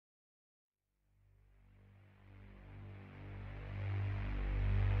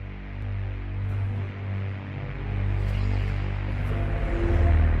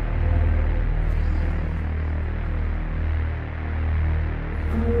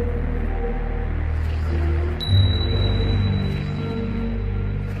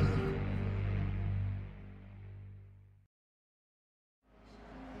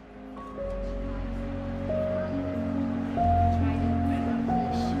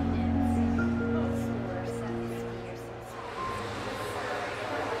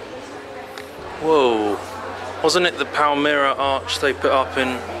Whoa, wasn't it the Palmyra Arch they put up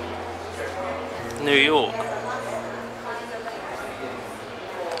in New York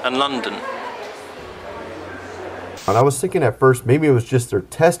and London? And I was thinking at first maybe it was just their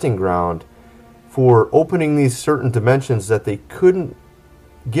testing ground for opening these certain dimensions that they couldn't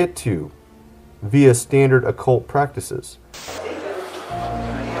get to via standard occult practices.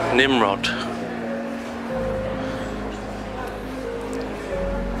 Nimrod.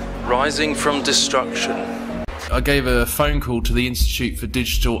 Rising from destruction. I gave a phone call to the Institute for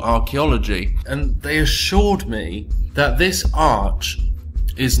Digital Archaeology, and they assured me that this arch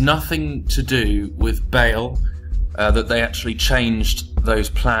is nothing to do with Baal, that they actually changed those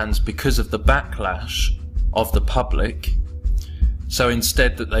plans because of the backlash of the public. So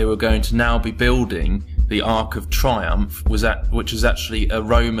instead that they were going to now be building the Ark of Triumph, which is actually a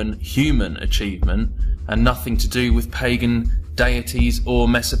Roman human achievement and nothing to do with pagan deities or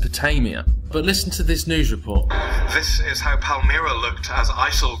Mesopotamia. But listen to this news report. This is how Palmyra looked as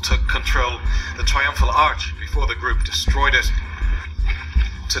ISIL took control the Triumphal Arch before the group destroyed it.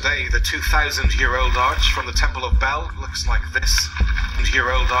 Today, the 2,000-year-old arch from the Temple of Bel looks like this. And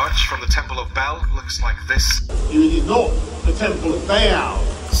year-old arch from the Temple of Bel looks like this. It is not the Temple of Baal.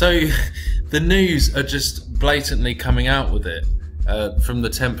 So the news are just blatantly coming out with it from the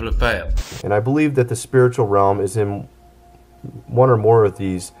Temple of Baal. And I believe that the spiritual realm is in one or more of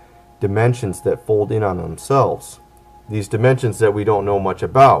these dimensions that fold in on themselves. These dimensions that we don't know much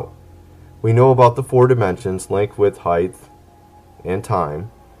about. We know about the 4 dimensions, length, width, height, and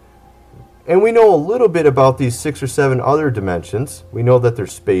time. And we know a little bit about these 6 or 7 other dimensions. We know that they're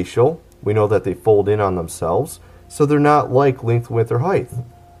spatial. We know that they fold in on themselves. So they're not like length, width, or height.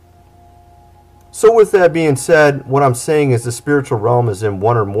 So with that being said, what I'm saying is the spiritual realm is in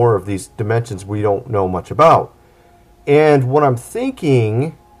one or more of these dimensions we don't know much about. And what I'm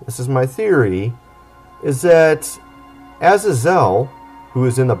thinking, this is my theory, is that Azazel, who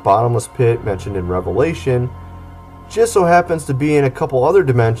is in the bottomless pit mentioned in Revelation, just so happens to be in a couple other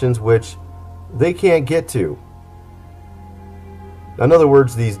dimensions which they can't get to. In other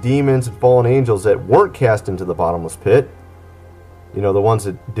words, these demons and fallen angels that weren't cast into the bottomless pit, you know, the ones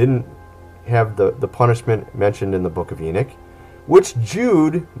that didn't have the punishment mentioned in the book of Enoch, which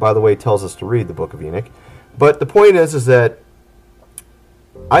Jude, by the way, tells us to read the book of Enoch. But the point is that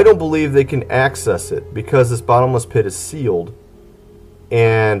I don't believe they can access it because this bottomless pit is sealed.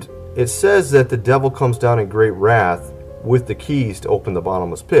 And it says that the devil comes down in great wrath with the keys to open the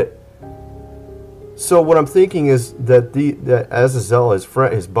bottomless pit. So what I'm thinking is that that Azazel,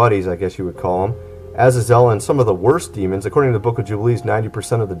 his buddies, I guess you would call them, Azazel and some of the worst demons, according to the book of Jubilees,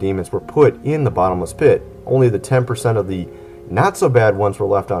 90% of the demons were put in the bottomless pit. Only the 10% of the not so bad ones were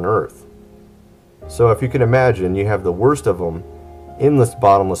left on earth. So if you can imagine, you have the worst of them in this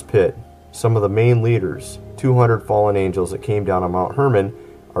bottomless pit. Some of the main leaders, 200 fallen angels that came down on Mount Hermon,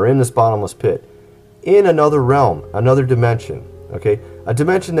 are in this bottomless pit. In another realm, another dimension. Okay, a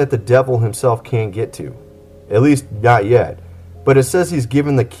dimension that the devil himself can't get to. At least not yet. But it says he's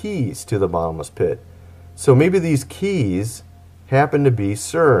given the keys to the bottomless pit. So maybe these keys happen to be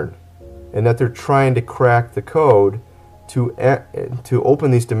CERN. And that they're trying to crack the code to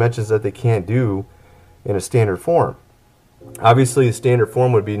open these dimensions that they can't do in a standard form. Obviously, the standard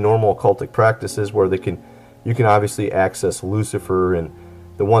form would be normal occultic practices where you can obviously access Lucifer and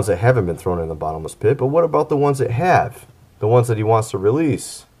the ones that haven't been thrown in the bottomless pit. But what about the ones that have? The ones that he wants to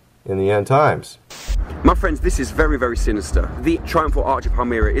release in the end times. My friends, this is very, very sinister. The Triumphal Arch of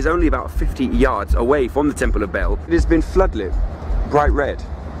Palmyra is only about 50 yards away from the Temple of Bel. It has been floodlit, bright red.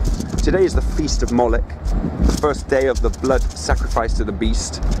 Today is the Feast of Moloch, the first day of the blood sacrifice to the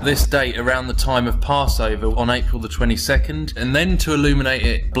beast. This date around the time of Passover on April the 22nd, and then to illuminate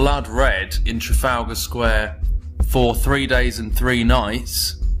it blood red in Trafalgar Square for 3 days and 3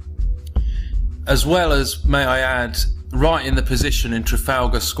 nights, as well as, may I add, right in the position in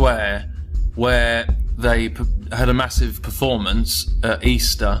Trafalgar Square where they had a massive performance at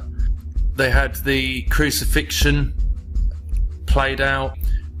Easter. They had the crucifixion played out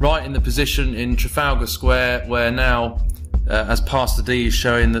right in the position in Trafalgar Square where now, as Pastor D is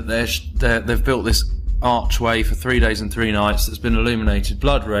showing, that they've built this archway for 3 days and 3 nights that's been illuminated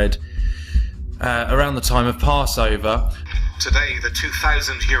blood red around the time of Passover. Today, the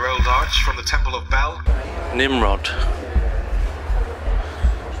 2,000-year-old arch from the Temple of Bel. Nimrod.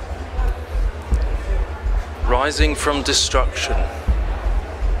 Rising from destruction.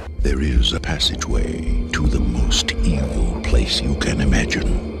 There is a passageway to the most evil place you can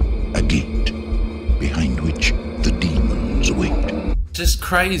imagine. A gate behind which the demons wait. Just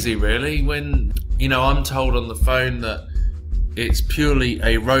crazy, really, when, you know, I'm told on the phone that it's purely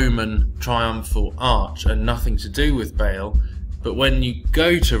a Roman triumphal arch and nothing to do with Baal. But when you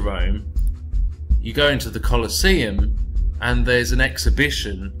go to Rome, you go into the Colosseum and there's an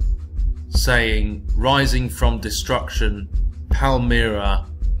exhibition saying, "Rising from destruction, Palmyra,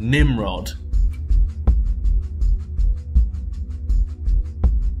 Nimrod."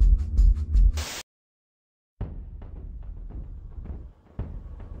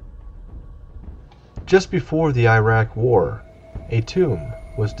 Just before the Iraq War, a tomb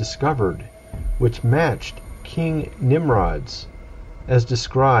was discovered which matched King Nimrod's as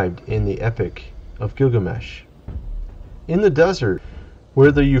described in the Epic of Gilgamesh. In the desert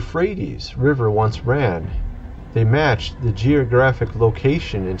where the Euphrates River once ran, they matched the geographic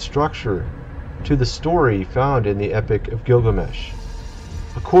location and structure to the story found in the Epic of Gilgamesh.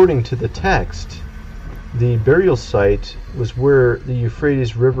 According to the text, the burial site was where the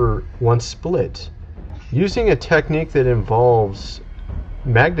Euphrates River once split. Using a technique that involves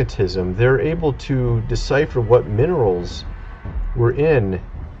magnetism, they're able to decipher what minerals were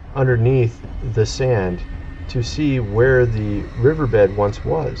underneath the sand to see where the riverbed once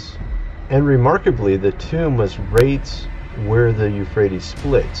was. And remarkably, the tomb was right where the Euphrates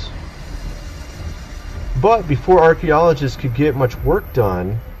split. But before archaeologists could get much work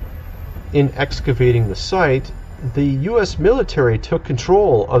done in excavating the site, the U.S. military took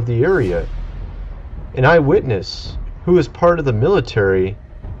control of the area. An eyewitness, who was part of the military,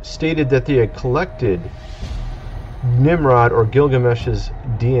 stated that they had collected Nimrod or Gilgamesh's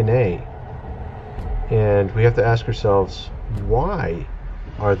DNA. And we have to ask ourselves, why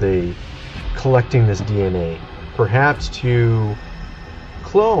are they collecting this DNA? Perhaps to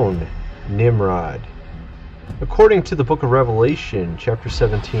clone Nimrod. According to the book of Revelation, chapter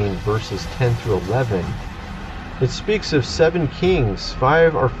 17, verses 10 through 11, it speaks of 7 kings,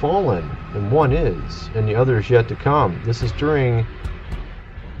 5 are fallen, and 1 is, and the other is yet to come. This is during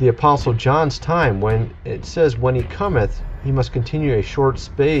the Apostle John's time, when it says, "When he cometh, he must continue a short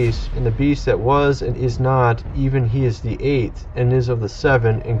space, and the beast that was and is not, even he is the 8th, and is of the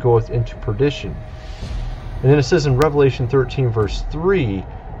 7, and goeth into perdition." And then it says in Revelation 13, verse 3,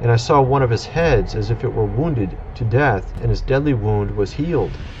 "And I saw one of his heads as if it were wounded to death, and his deadly wound was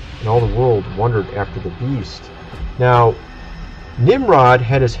healed, and all the world wondered after the beast." Now, Nimrod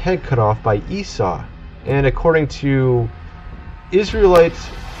had his head cut off by Esau, and according to Israelite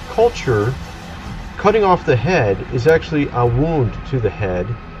culture, cutting off the head is actually a wound to the head.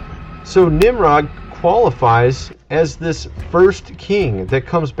 So Nimrod qualifies as this first king that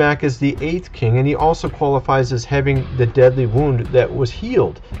comes back as the 8th king, and he also qualifies as having the deadly wound that was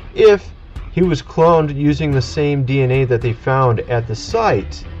healed if he was cloned using the same DNA that they found at the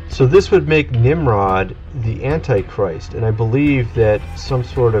site. So this would make Nimrod the Antichrist, and I believe that some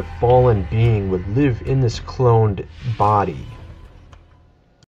sort of fallen being would live in this cloned body.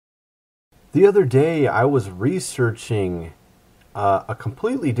 The other day I was researching a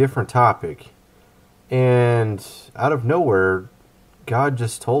completely different topic, and out of nowhere God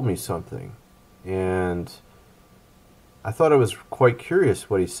just told me something, and I thought it was quite curious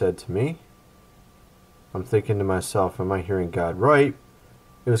what he said to me. I'm thinking to myself, am I hearing God right?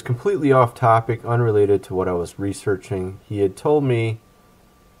 It was completely off topic, unrelated to what I was researching. He had told me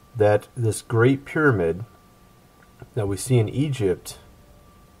that this Great Pyramid that we see in Egypt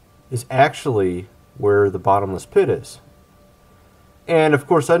is actually where the bottomless pit is. And of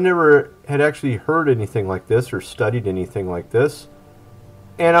course, I never had actually heard anything like this or studied anything like this.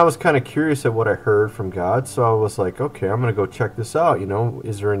 And I was kind of curious at what I heard from God, so I was like, okay, I'm going to go check this out. You know,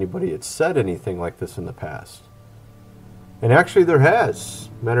 is there anybody that said anything like this in the past? And actually there has.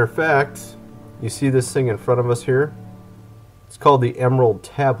 Matter of fact, you see this thing in front of us here? It's called the Emerald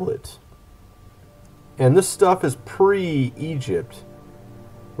Tablet. And this stuff is pre-Egypt.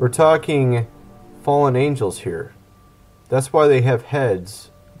 We're talking fallen angels here. That's why they have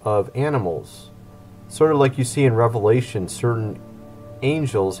heads of animals. Sort of like you see in Revelation, certain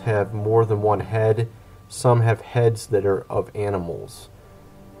angels have more than one head. Some have heads that are of animals.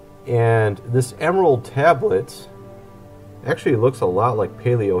 And this Emerald Tablet actually looks a lot like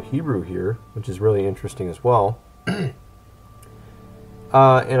Paleo-Hebrew here, which is really interesting as well. And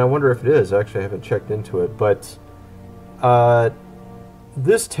I wonder if it is. Actually, I haven't checked into it. But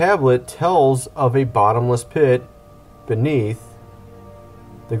this tablet tells of a bottomless pit beneath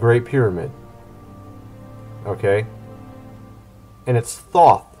the Great Pyramid. Okay? And it's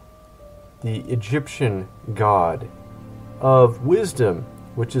Thoth, the Egyptian god of wisdom,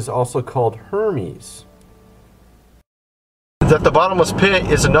 which is also called Hermes. That the bottomless pit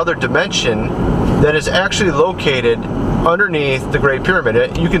is another dimension that is actually located underneath the Great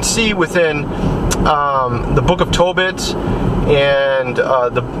Pyramid. You can see within the Book of Tobit and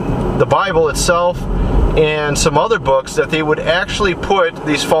the Bible itself and some other books that they would actually put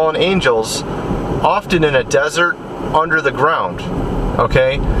these fallen angels often in a desert under the ground,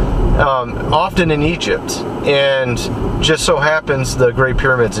 okay? Often in Egypt, and just so happens the Great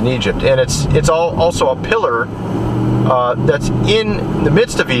Pyramids in Egypt, and it's also a pillar that's in the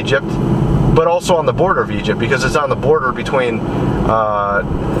midst of Egypt, but also on the border of Egypt, because it's on the border between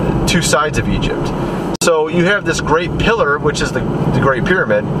two sides of Egypt. So you have this great pillar, which is the Great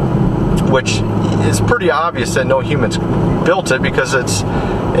Pyramid, which is pretty obvious that no humans built it, because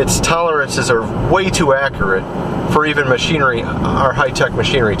its tolerances are way too accurate for even machinery, our high-tech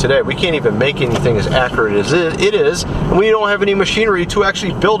machinery today. We can't even make anything as accurate as it is, and we don't have any machinery to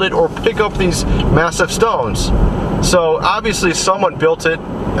actually build it or pick up these massive stones. So obviously someone built it,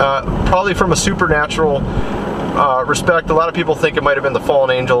 probably from a supernatural respect. A lot of people think it might have been the fallen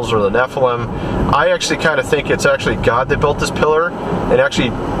angels or the Nephilim. I actually kind of think it's actually God that built this pillar and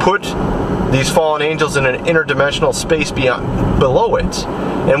actually put these fallen angels in an interdimensional space below it.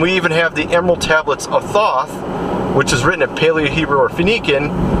 And we even have the Emerald Tablets of Thoth, which is written in Paleo-Hebrew or Phoenician,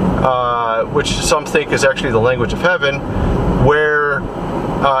 which some think is actually the language of heaven, where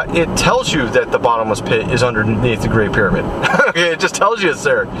it tells you that the bottomless pit is underneath the Great Pyramid. Okay, it just tells you it's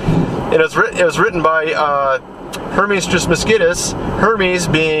there. And it was written by Hermes Trismegistus, Hermes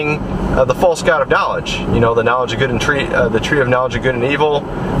being the false god of knowledge. You know, the knowledge of good and the tree of knowledge of good and evil.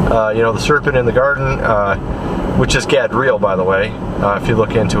 You know, the serpent in the garden, which is Gadriel, by the way, if you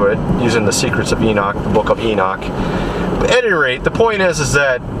look into it, using the secrets of Enoch, the book of Enoch. But at any rate, the point is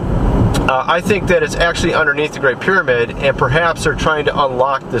that I think that it's actually underneath the Great Pyramid, and perhaps they're trying to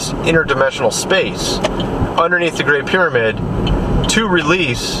unlock this interdimensional space underneath the Great Pyramid to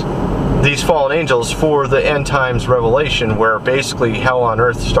release these fallen angels for the end times revelation, where basically hell on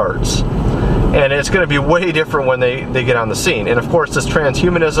earth starts. And it's going to be way different when they get on the scene. And of course this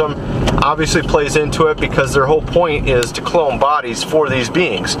transhumanism obviously plays into it, because their whole point is to clone bodies for these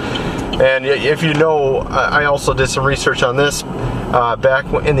beings. And if you know, I also did some research on this back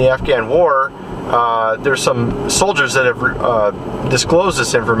in the Afghan war. There's some soldiers that have disclosed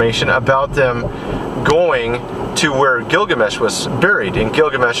this information about them going to where Gilgamesh was buried, and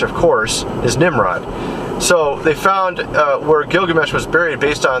Gilgamesh, of course, is Nimrod. So they found where Gilgamesh was buried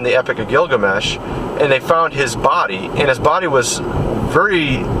based on the Epic of Gilgamesh, and they found his body, and his body was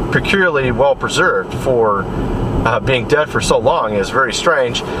very peculiarly well preserved for being dead for so long. It was very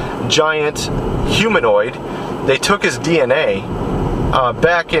strange. Giant humanoid. They took his DNA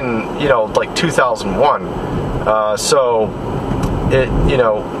back in, you know, like 2001. So you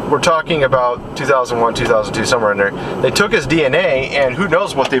know, we're talking about 2001, 2002, somewhere in there. They took his DNA, and who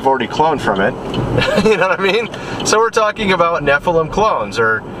knows what they've already cloned from it. You know what I mean? So we're talking about Nephilim clones,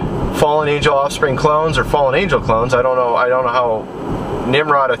 or fallen angel offspring clones, or fallen angel clones. I don't know how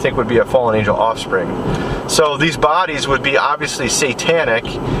Nimrod, I think, would be a fallen angel offspring. So these bodies would be obviously satanic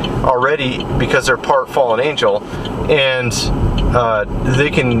already, because they're part fallen angel, and they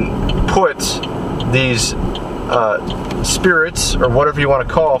can put these spirits, or whatever you want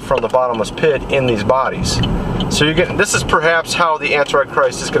to call, from the bottomless pit in these bodies. So you're getting, this is perhaps how the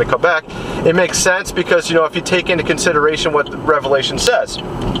Antichrist is going to come back. It makes sense because, you know, if you take into consideration what Revelation says,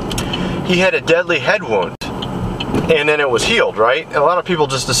 he had a deadly head wound, and then it was healed, right? And a lot of people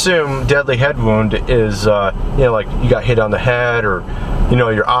just assume deadly head wound is, you know, like you got hit on the head, or, you know,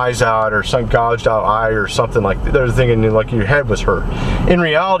 your eye's out, or some gouged out eye, or something like that. They're thinking like your head was hurt. In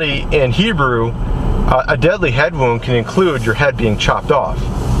reality, in Hebrew, a deadly head wound can include your head being chopped off.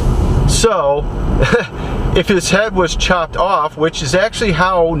 So, if his head was chopped off, which is actually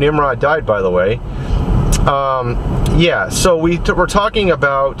how Nimrod died, by the way, yeah, so we're talking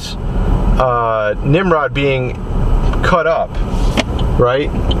about Nimrod being cut up, right?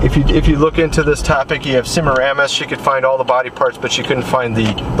 If you look into this topic, you have Semiramis. She could find all the body parts, but she couldn't find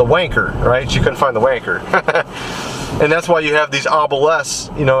the wanker, right? She couldn't find the wanker. And that's why you have these obelisks,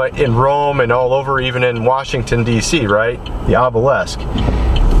 you know, in Rome and all over, even in Washington, D.C., right? The obelisk.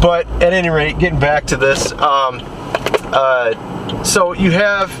 But at any rate, getting back to this, so you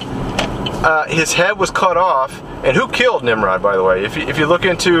have his head was cut off. And who killed Nimrod, by the way? If you look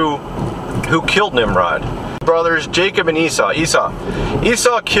into who killed Nimrod, brothers Jacob and Esau.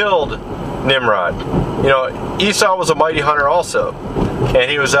 Esau killed Nimrod. You know, Esau was a mighty hunter also,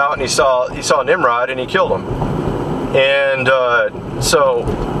 and he was out and he saw Nimrod and he killed him. And so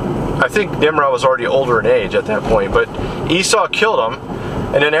I think Nimrod was already older in age at that point, but Esau killed him.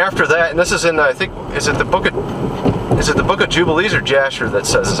 And then after that, and this is in, I think, is it the book of Jubilees or Jasher that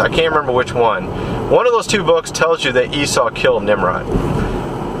says this? I can't remember which one. One of those two books tells you that Esau killed Nimrod.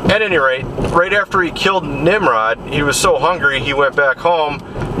 At any rate, right after he killed Nimrod, he was so hungry he went back home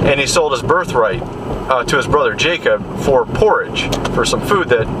and he sold his birthright to his brother Jacob for porridge, for some food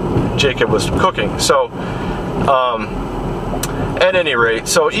that Jacob was cooking. So, at any rate,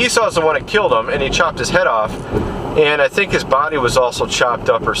 so Esau's the one that killed him, and he chopped his head off, and I think his body was also chopped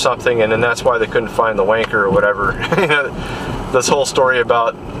up or something, and then that's why they couldn't find the wanker or whatever. This whole story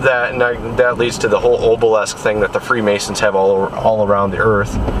about that, and that leads to the whole obelisk thing that the Freemasons have all around the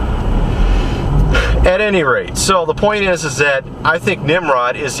earth. At any rate, so the point is that I think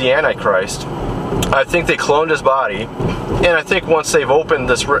Nimrod is the Antichrist. I think they cloned his body, and I think once they've opened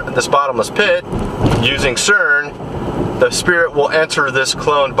this bottomless pit using CERN, the spirit will enter this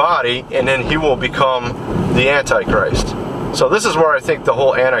cloned body, and then he will become the Antichrist. So this is where I think the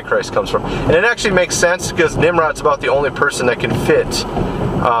whole Antichrist comes from. And it actually makes sense because Nimrod's about the only person that can fit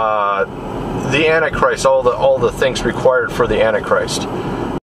the Antichrist, all the things required for the Antichrist.